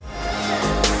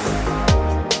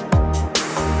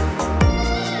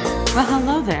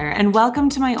and welcome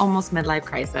to my Almost Midlife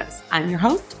Crisis. I'm your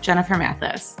host, Jennifer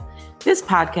Mathis. This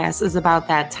podcast is about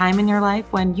that time in your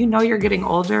life when you know you're getting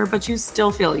older, but you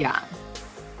still feel young.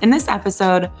 In this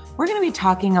episode, we're going to be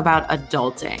talking about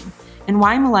adulting and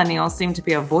why millennials seem to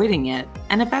be avoiding it,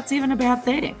 and if that's even a bad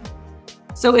thing.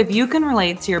 So if you can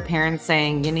relate to your parents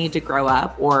saying you need to grow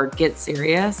up or get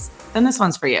serious, then this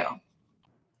one's for you.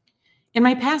 In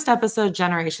my past episode,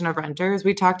 Generation of Renters,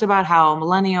 we talked about how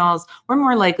millennials were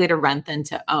more likely to rent than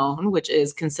to own, which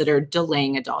is considered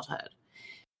delaying adulthood.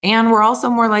 And we're also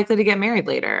more likely to get married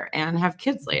later and have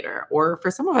kids later. Or for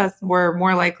some of us, we're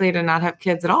more likely to not have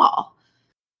kids at all.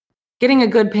 Getting a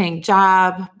good paying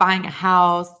job, buying a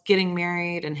house, getting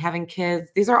married, and having kids,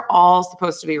 these are all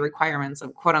supposed to be requirements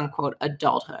of quote unquote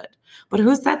adulthood. But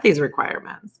who set these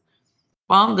requirements?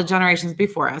 Well, the generations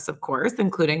before us, of course,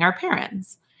 including our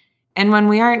parents. And when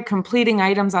we aren't completing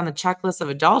items on the checklist of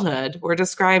adulthood, we're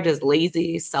described as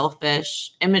lazy,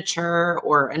 selfish, immature,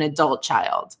 or an adult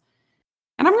child.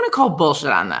 And I'm going to call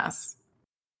bullshit on this.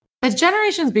 The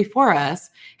generations before us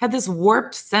had this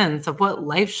warped sense of what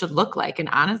life should look like. And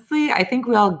honestly, I think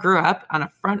we all grew up on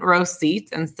a front row seat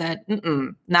and said,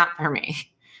 not for me.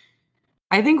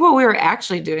 I think what we were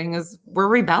actually doing is we're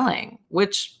rebelling,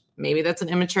 which maybe that's an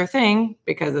immature thing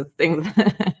because it's things,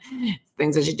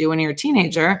 things that you do when you're a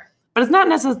teenager. But it's not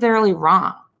necessarily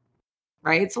wrong,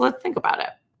 right? So let's think about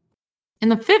it. In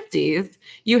the 50s,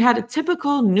 you had a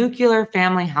typical nuclear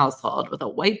family household with a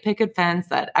white picket fence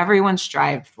that everyone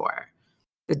strived for.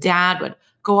 The dad would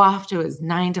go off to his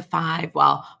 9 to 5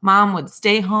 while mom would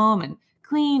stay home and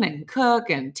clean and cook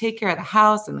and take care of the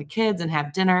house and the kids and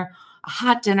have dinner, a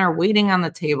hot dinner waiting on the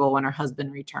table when her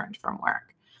husband returned from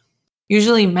work.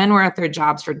 Usually men were at their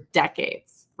jobs for decades.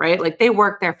 Right? Like they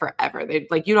work there forever.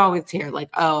 You'd always hear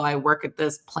like, oh, I work at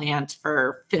this plant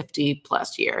for 50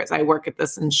 plus years. I work at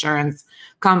this insurance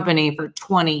company for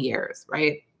 20 years,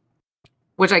 right?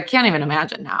 Which I can't even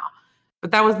imagine now,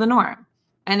 but that was the norm.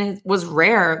 And it was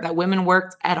rare that women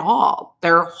worked at all.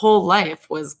 Their whole life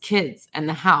was kids and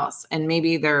the house and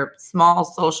maybe their small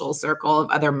social circle of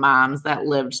other moms that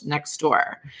lived next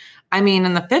door. I mean,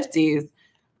 in the 50s,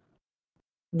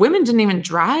 women didn't even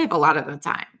drive a lot of the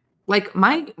time. Like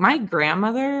my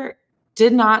grandmother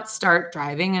did not start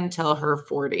driving until her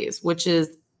 40s, which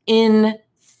is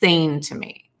insane to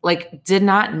me. Like did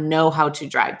not know how to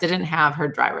drive, didn't have her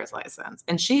driver's license.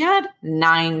 And she had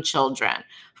 9 children.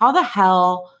 How the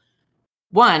hell,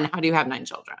 one, how do you have 9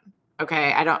 children?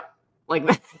 Okay, I don't like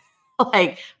that.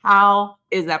 Like, how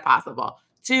is that possible?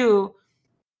 2,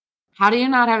 how do you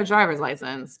not have a driver's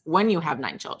license when you have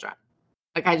 9 children?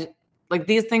 Like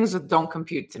these things just don't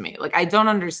compute to me. Like I don't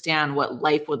understand what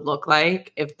life would look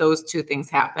like if those 2 things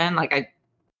happen.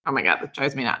 Oh my God, that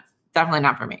drives me nuts. Definitely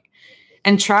not for me.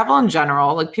 And travel in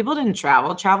general, like people didn't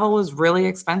travel. Travel was really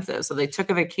expensive. So they took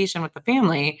a vacation with the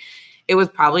family. It was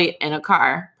probably in a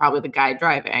car, probably the guy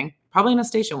driving, probably in a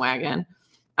station wagon.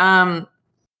 They're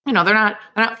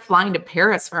not flying to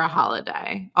Paris for a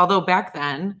holiday. Although back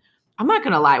then, I'm not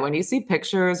going to lie, when you see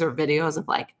pictures or videos of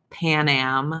like Pan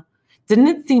Am, didn't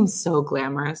it seem so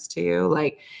glamorous to you?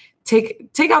 Like take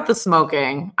out the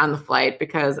smoking on the flight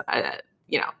because,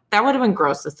 that would have been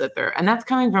gross to sit there. And that's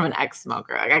coming from an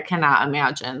ex-smoker. Like I cannot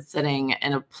imagine sitting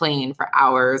in a plane for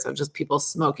hours of just people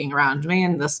smoking around me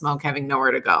and the smoke having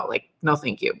nowhere to go. Like, no,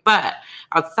 thank you. But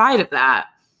outside of that,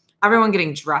 everyone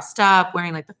getting dressed up,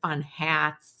 wearing like the fun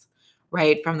hats,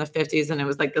 right, from the 50s. And it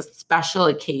was like this special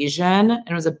occasion and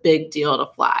it was a big deal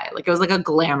to fly. Like it was like a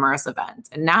glamorous event.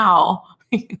 And now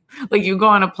like you go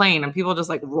on a plane and people just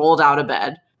like rolled out of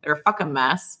bed. They're a fucking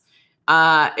mess.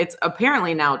 It's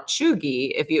apparently now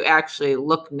chuggy if you actually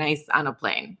look nice on a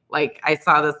plane. Like I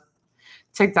saw this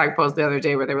TikTok post the other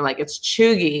day where they were like, it's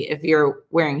chuggy if you're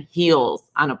wearing heels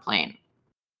on a plane.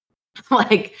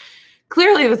 Like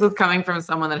clearly this is coming from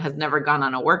someone that has never gone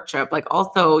on a work trip. Like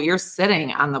also you're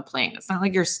sitting on the plane. It's not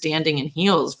like you're standing in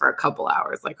heels for a couple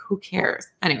hours. Like who cares?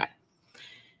 Anyway.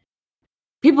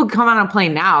 People come on a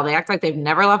plane now, they act like they've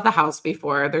never left the house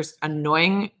before. They're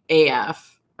annoying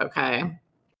AF, okay?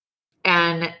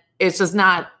 And it's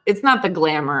not the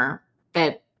glamour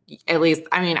that at least,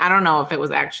 I mean, I don't know if it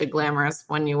was actually glamorous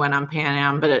when you went on Pan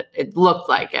Am, but it looked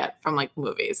like it from like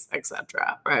movies,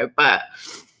 etc. Right? But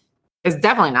it's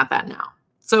definitely not that now.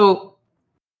 So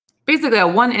basically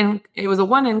it was a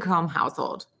one income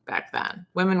household back then.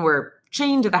 Women were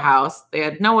chained to the house. They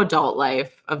had no adult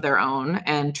life of their own,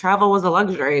 and travel was a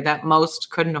luxury that most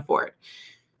couldn't afford.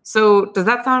 So does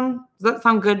that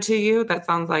sound good to you? That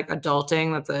sounds like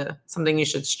adulting. That's something you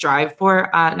should strive for.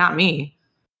 Not me.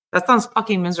 That sounds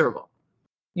fucking miserable.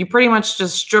 You pretty much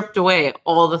just stripped away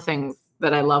all the things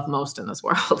that I love most in this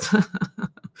world.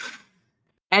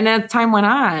 And as time went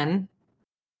on,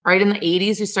 right in the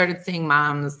 80s, you started seeing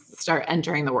moms start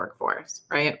entering the workforce,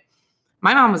 right?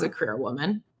 My mom was a career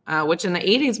woman, which in the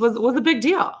 80s was a big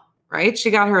deal, right?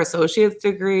 She got her associate's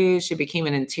degree. She became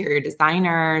an interior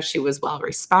designer. She was well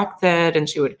respected and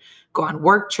she would go on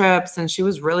work trips and she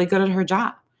was really good at her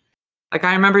job. Like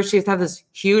I remember she used to have this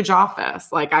huge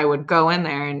office. Like I would go in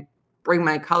there and bring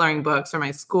my coloring books or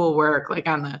my schoolwork like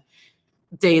on the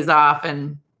days off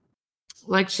and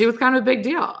like she was kind of a big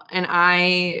deal. And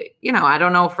I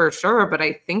don't know for sure, but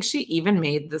I think she even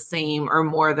made the same or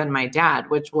more than my dad,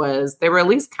 which was they were at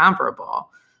least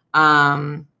comparable.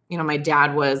 My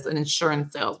dad was an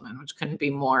insurance salesman, which couldn't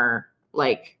be more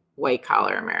like white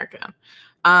collar American.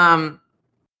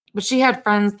 But she had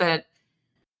friends that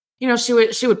she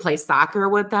would play soccer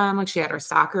with them. Like she had her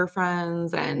soccer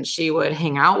friends and she would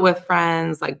hang out with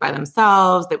friends like by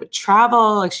themselves. They would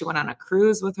travel. Like she went on a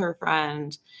cruise with her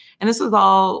friend. And this was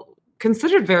all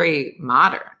considered very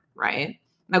modern, right?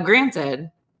 Now, granted,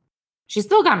 she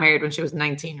still got married when she was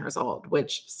 19 years old,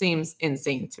 which seems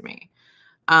insane to me.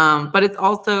 But it's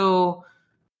also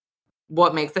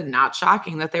what makes it not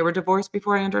shocking that they were divorced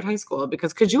before I entered high school.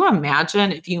 Because could you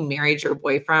imagine if you married your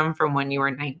boyfriend from when you were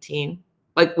 19?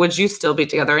 Like, would you still be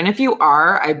together? And if you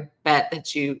are, I bet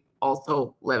that you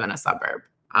also live in a suburb.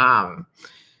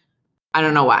 I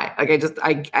don't know why.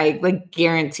 Like, I like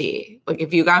guarantee, like,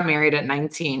 if you got married at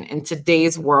 19 in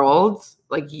today's world,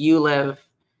 like, you live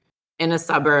in a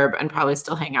suburb and probably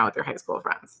still hang out with your high school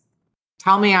friends.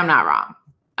 Tell me I'm not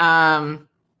wrong.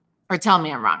 Or tell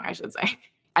me I'm wrong, I should say.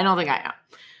 I don't think I am.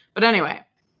 But anyway,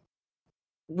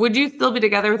 would you still be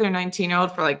together with your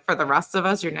 19-year-old for the rest of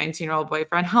us, your 19-year-old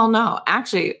boyfriend? Hell no.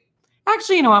 Actually,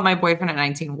 you know what? My boyfriend at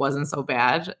 19 wasn't so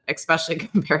bad, especially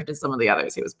compared to some of the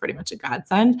others. He was pretty much a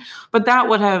godsend. But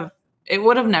it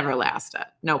would have never lasted.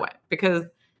 No way. Because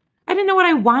I didn't know what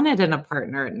I wanted in a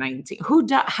partner at 19.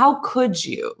 How could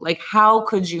you? Like, how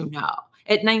could you know?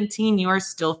 At 19, you are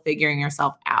still figuring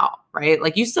yourself out, right?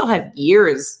 Like you still have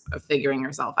years of figuring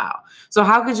yourself out. So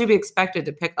how could you be expected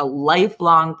to pick a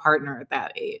lifelong partner at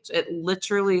that age? It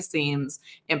literally seems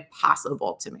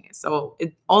impossible to me. So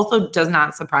it also does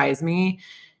not surprise me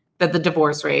that the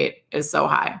divorce rate is so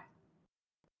high.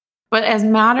 But as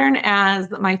modern as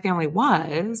my family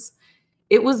was,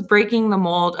 it was breaking the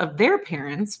mold of their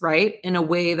parents, right? In a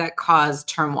way that caused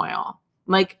turmoil.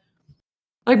 Like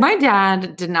my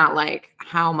dad did not like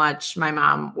how much my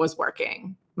mom was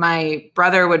working. My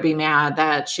brother would be mad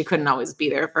that she couldn't always be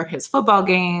there for his football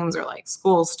games or like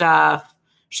school stuff.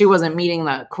 She wasn't meeting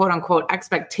the quote unquote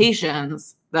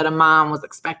expectations that a mom was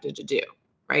expected to do,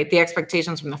 right? The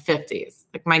expectations from the 50s.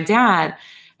 Like my dad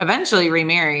eventually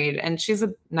remarried and she's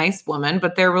a nice woman,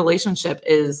 but their relationship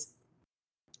is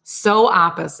so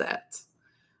opposite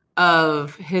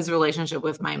of his relationship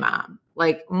with my mom,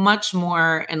 like much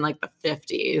more in like the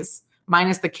 50s,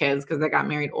 minus the kids because they got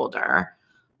married older.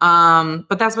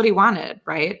 But that's what he wanted,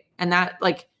 right? And that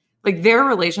like their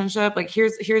relationship, like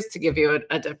here's to give you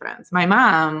a difference. My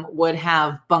mom would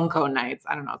have bunco nights.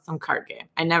 I don't know, some card game.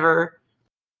 I never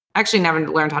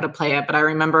learned how to play it, but I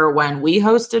remember when we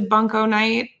hosted bunco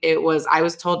night, I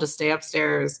was told to stay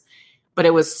upstairs. But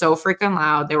it was so freaking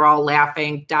loud. They were all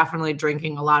laughing, definitely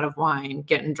drinking a lot of wine,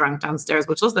 getting drunk downstairs,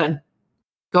 which listen,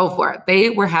 go for it. They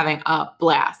were having a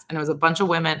blast. And it was a bunch of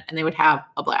women and they would have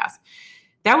a blast.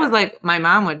 That was like, my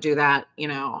mom would do that,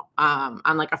 on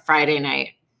like a Friday night.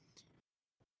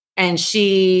 And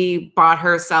she bought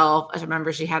herself, I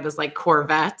remember she had this like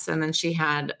Corvette and then she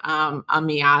had a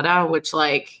Miata, which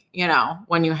like,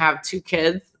 when you have two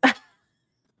kids,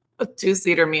 a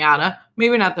two-seater Miata,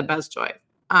 maybe not the best choice.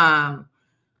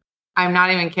 I'm not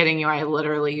even kidding you. I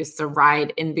literally used to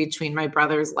ride in between my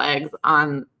brother's legs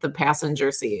on the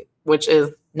passenger seat, which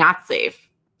is not safe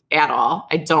at all.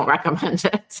 I don't recommend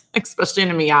it, especially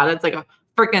in a Miata. It's like a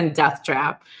freaking death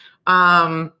trap.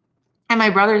 And my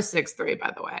brother's 6'3",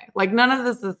 by the way. Like none of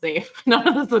this is safe. None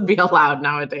of this would be allowed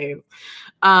nowadays.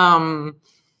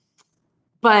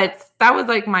 But that was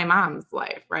like my mom's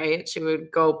life, right? She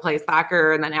would go play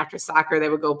soccer. And then after soccer, they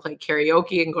would go play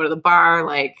karaoke and go to the bar.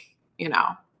 Like,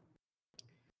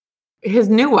 his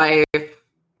new wife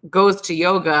goes to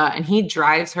yoga and he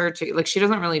drives her to, like, she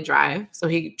doesn't really drive. So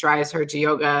he drives her to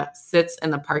yoga, sits in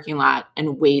the parking lot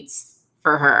and waits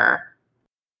for her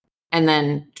and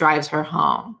then drives her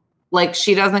home. Like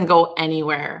she doesn't go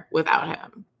anywhere without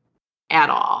him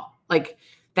at all. Like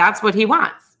that's what he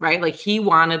wants, right? Like he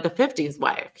wanted the 50s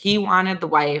wife. He wanted the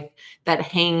wife that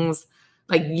hangs,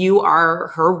 like you are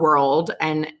her world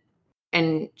and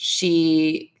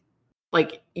she,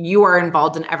 like you are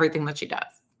involved in everything that she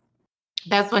does.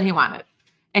 That's what he wanted.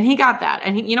 And he got that.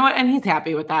 And you know what? And he's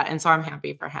happy with that. And so I'm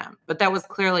happy for him. But that was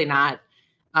clearly not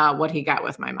what he got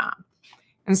with my mom.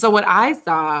 And so what I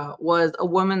saw was a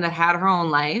woman that had her own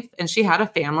life, and she had a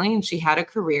family, and she had a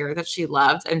career that she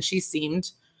loved, and she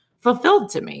seemed fulfilled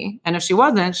to me. And if she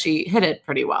wasn't, she hid it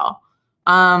pretty well.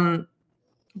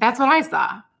 That's what I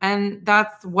saw. And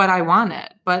that's what I wanted.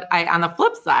 But on the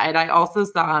flip side, I also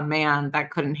saw a man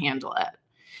that couldn't handle it,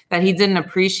 that he didn't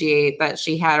appreciate that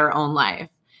she had her own life,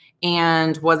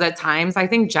 and was at times, I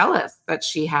think, jealous that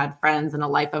she had friends and a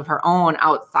life of her own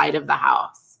outside of the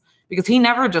house, because he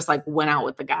never just like went out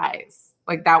with the guys.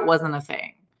 Like that wasn't a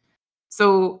thing.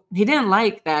 So he didn't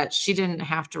like that she didn't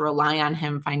have to rely on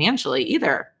him financially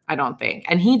either, I don't think.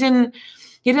 And he didn't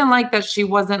like that she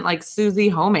wasn't like Susie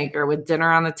Homemaker with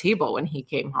dinner on the table when he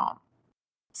came home.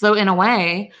 So in a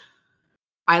way,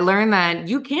 I learned that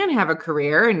you can have a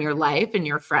career in your life and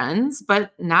your friends,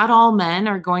 but not all men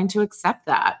are going to accept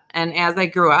that. And as I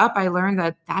grew up, I learned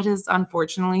that that is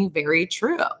unfortunately very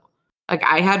true. Like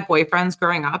I had boyfriends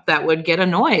growing up that would get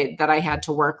annoyed that I had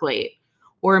to work late,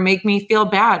 or make me feel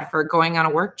bad for going on a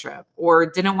work trip, or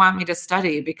didn't want me to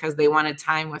study because they wanted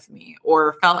time with me,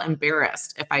 or felt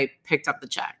embarrassed if I picked up the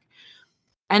check.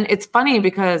 And it's funny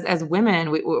because as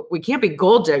women, we can't be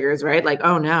gold diggers, right? Like,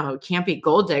 oh no, can't be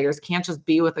gold diggers, can't just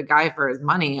be with a guy for his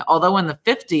money. Although in the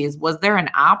 50s, was there an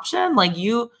option? Like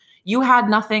you had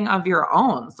nothing of your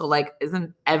own. So like,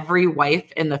 isn't every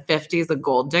wife in the 50s a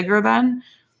gold digger then?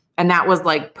 And that was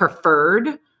like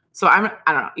preferred. So I don't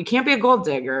know, you can't be a gold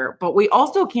digger, but we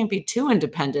also can't be too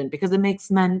independent because it makes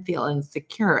men feel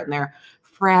insecure, and their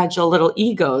fragile little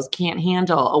egos can't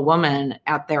handle a woman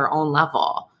at their own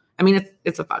level. I mean,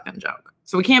 it's a fucking joke.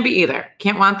 So we can't be either.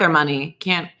 Can't want their money,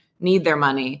 can't need their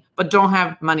money, but don't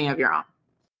have money of your own.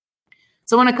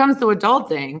 So when it comes to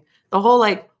adulting, the whole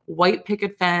like white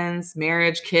picket fence,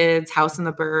 marriage, kids, house in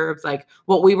the burbs, like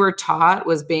what we were taught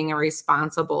was being a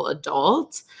responsible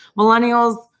adult.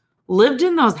 Millennials lived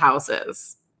in those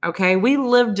houses. Okay. We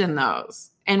lived in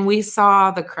those and we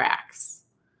saw the cracks.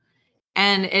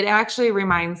 And it actually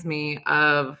reminds me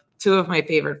of two of my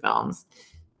favorite films,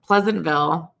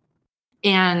 Pleasantville,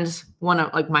 and one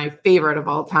of like my favorite of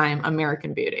all time,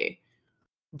 American Beauty.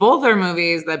 Both are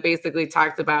movies that basically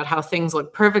talked about how things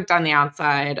look perfect on the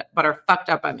outside, but are fucked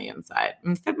up on the inside.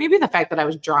 And maybe the fact that I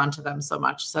was drawn to them so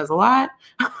much says a lot,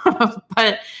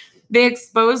 but they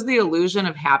expose the illusion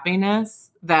of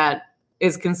happiness that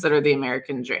is considered the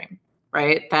American dream,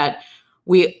 right? That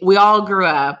we all grew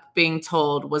up being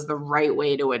told was the right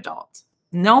way to adult.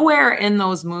 Nowhere in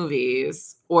those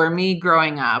movies or me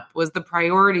growing up was the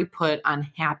priority put on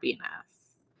happiness.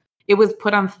 It was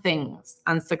put on things,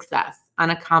 on success, on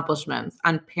accomplishments,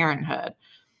 on parenthood.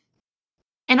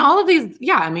 And all of these,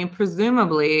 yeah, I mean,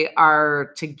 presumably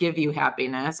are to give you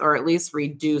happiness or at least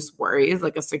reduce worries,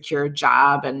 like a secure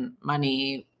job and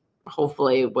money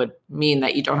hopefully would mean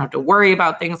that you don't have to worry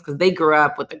about things because they grew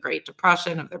up with the Great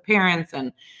Depression of their parents.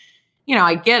 And you know,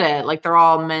 I get it. Like they're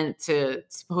all meant to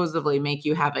supposedly make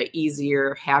you have an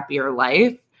easier, happier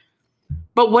life.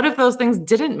 But what if those things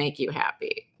didn't make you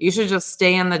happy? You should just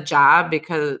stay in the job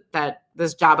because that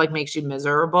this job like makes you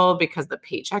miserable because the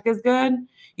paycheck is good.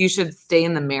 You should stay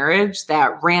in the marriage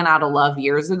that ran out of love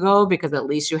years ago because at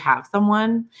least you have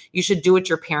someone. You should do what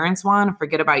your parents want and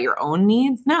forget about your own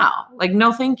needs. No, like,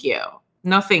 no, thank you.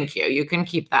 No, thank you. You can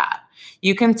keep that.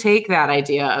 You can take that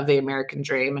idea of the American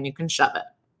dream and you can shove it.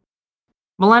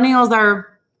 Millennials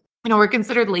are, we're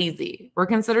considered lazy. We're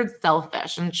considered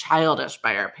selfish and childish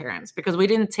by our parents because we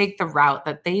didn't take the route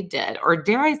that they did. Or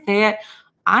dare I say it,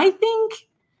 I think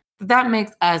that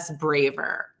makes us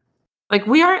braver. Like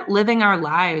we aren't living our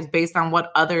lives based on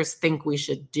what others think we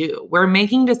should do. We're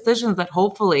making decisions that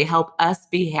hopefully help us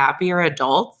be happier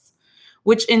adults,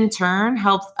 which in turn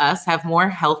helps us have more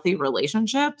healthy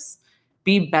relationships,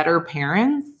 be better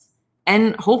parents,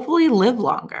 and hopefully live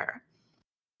longer.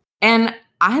 And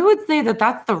I would say that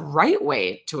that's the right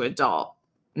way to adult.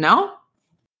 No?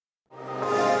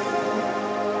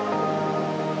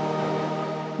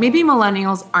 Maybe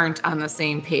millennials aren't on the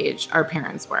same page our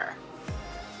parents were.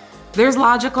 There's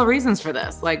logical reasons for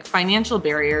this, like financial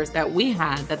barriers that we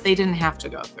had that they didn't have to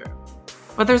go through.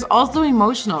 But there's also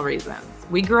emotional reasons.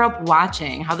 We grew up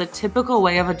watching how the typical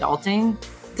way of adulting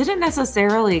didn't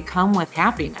necessarily come with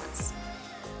happiness.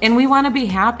 And we want to be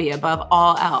happy above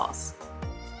all else.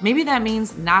 Maybe that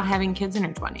means not having kids in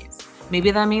your 20s.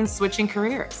 Maybe that means switching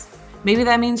careers. Maybe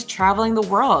that means traveling the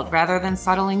world rather than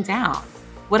settling down.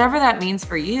 Whatever that means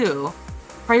for you,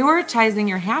 prioritizing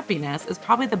your happiness is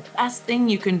probably the best thing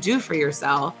you can do for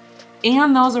yourself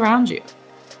and those around you.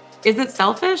 Is it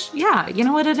selfish? Yeah, you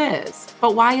know what it is.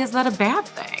 But why is that a bad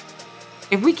thing?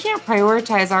 If we can't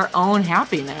prioritize our own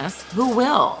happiness, who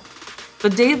will? The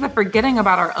days of forgetting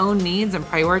about our own needs and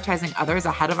prioritizing others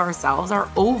ahead of ourselves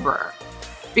are over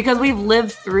because we've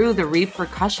lived through the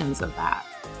repercussions of that.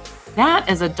 That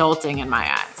is adulting in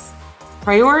my eyes.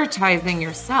 Prioritizing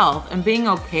yourself and being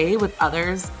okay with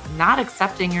others not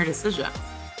accepting your decisions.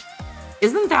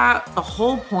 Isn't that the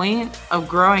whole point of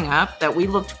growing up that we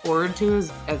looked forward to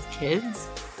as kids?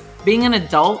 Being an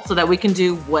adult so that we can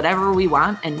do whatever we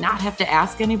want and not have to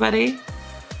ask anybody?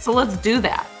 So let's do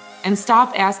that and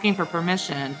stop asking for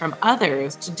permission from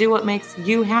others to do what makes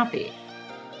you happy.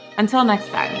 Until next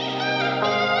time.